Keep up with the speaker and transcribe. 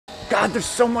God, there's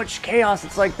so much chaos.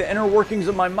 It's like the inner workings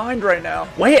of my mind right now.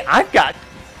 Wait, I've got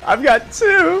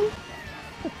 2.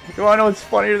 You wanna know what's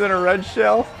funnier than a red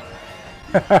shell?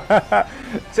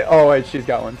 Oh wait, she's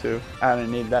got one too. I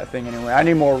don't need that thing anyway. I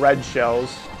need more red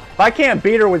shells. If I can't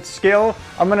beat her with skill,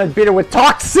 I'm gonna beat her with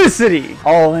toxicity.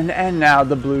 Oh, and now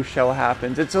the blue shell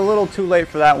happens. It's a little too late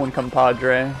for that one,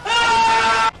 compadre.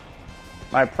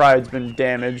 My pride's been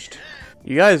damaged.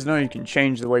 You guys know you can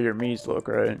change the way your Miis look,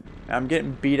 right? I'm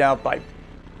getting beat out by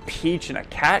Peach in a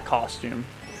cat costume.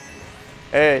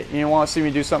 Hey, you want to see me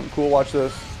do something cool? Watch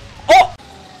this. Oh!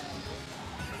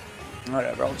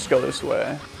 Whatever, I'll just go this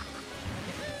way.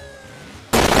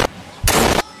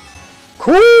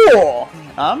 Cool!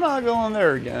 I'm not going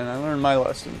there again. I learned my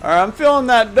lesson. Alright, I'm feeling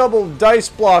that double dice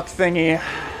block thingy.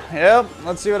 Yep,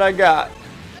 let's see what I got.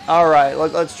 Alright,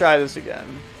 let's try this again.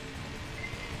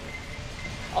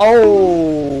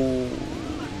 Oh!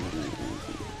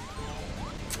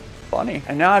 Funny.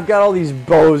 And now I've got all these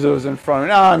bozos in front of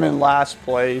me. Now I'm in last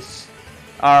place.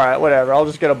 Alright, whatever. I'll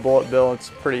just get a bullet bill. It's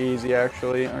pretty easy,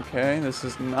 actually. Okay, this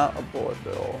is not a bullet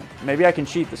bill. Maybe I can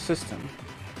cheat the system.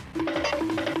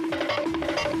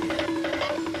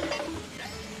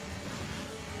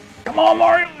 Come on,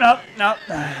 Mario! Nope, nope.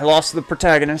 I lost the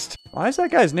protagonist. Why is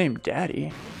that guy's name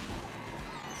Daddy?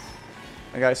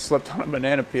 That guy slipped on a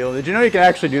banana peel. Did you know you can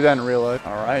actually do that in real life?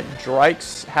 Alright,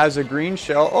 Drykes has a green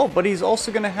shell. Oh, but he's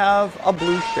also going to have a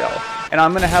blue shell. And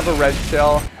I'm going to have a red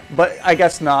shell. But I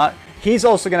guess not. He's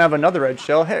also going to have another red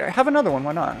shell. Hey, have another one.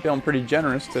 Why not? Feeling pretty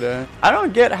generous today. I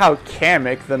don't get how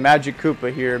Kamek, the Magic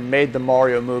Koopa here, made the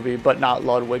Mario movie, but not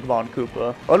Ludwig von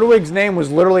Koopa. Ludwig's name was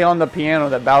literally on the piano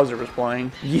that Bowser was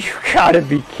playing. You gotta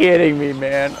be kidding me,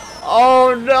 man.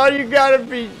 Oh, no, you gotta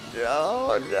be...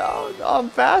 Oh, no.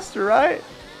 I'm faster, right?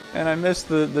 And I missed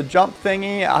the jump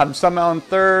thingy. I'm somehow in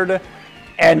third.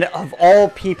 And of all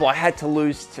people, I had to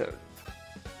lose to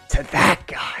that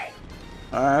guy.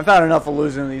 I've had enough of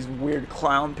losing to these weird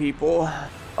clown people.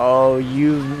 Oh,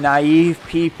 you naive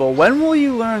people. When will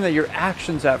you learn that your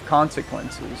actions have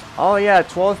consequences? Oh yeah,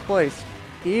 12th place.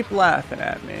 Keep laughing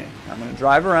at me. I'm gonna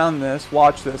drive around this.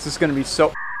 Watch this. This is gonna be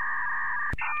so...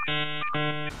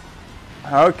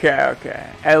 Okay.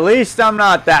 At least I'm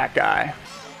not that guy.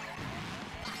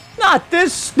 Not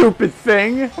this stupid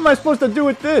thing. What am I supposed to do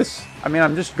with this? I mean,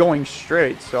 I'm just going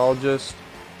straight, so I'll just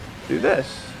do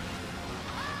this.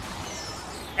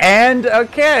 And,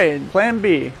 okay, plan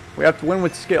B. We have to win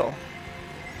with skill.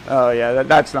 Oh, yeah,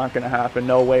 that's not going to happen.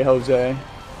 No way, Jose.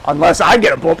 Unless I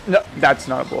get a bullet. No, that's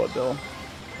not a bullet bill.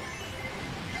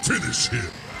 Finish him.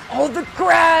 Oh, the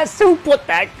grass! Who put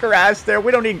that grass there?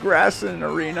 We don't need grass in an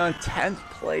arena. 10th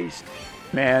place.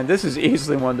 Man, this is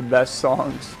easily one of the best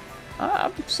songs.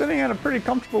 I'm sitting at a pretty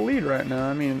comfortable lead right now.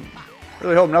 I mean,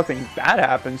 really hope nothing bad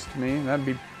happens to me. That'd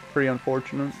be pretty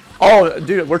unfortunate. Oh,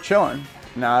 dude, we're chilling.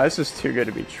 Nah, this is too good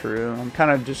to be true. I'm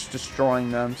kind of just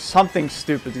destroying them. Something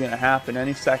stupid's gonna happen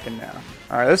any second now.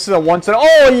 Alright, this is a once in...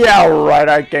 Oh, yeah, right.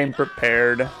 I came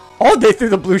prepared. Oh, they threw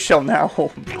the blue shell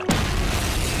now.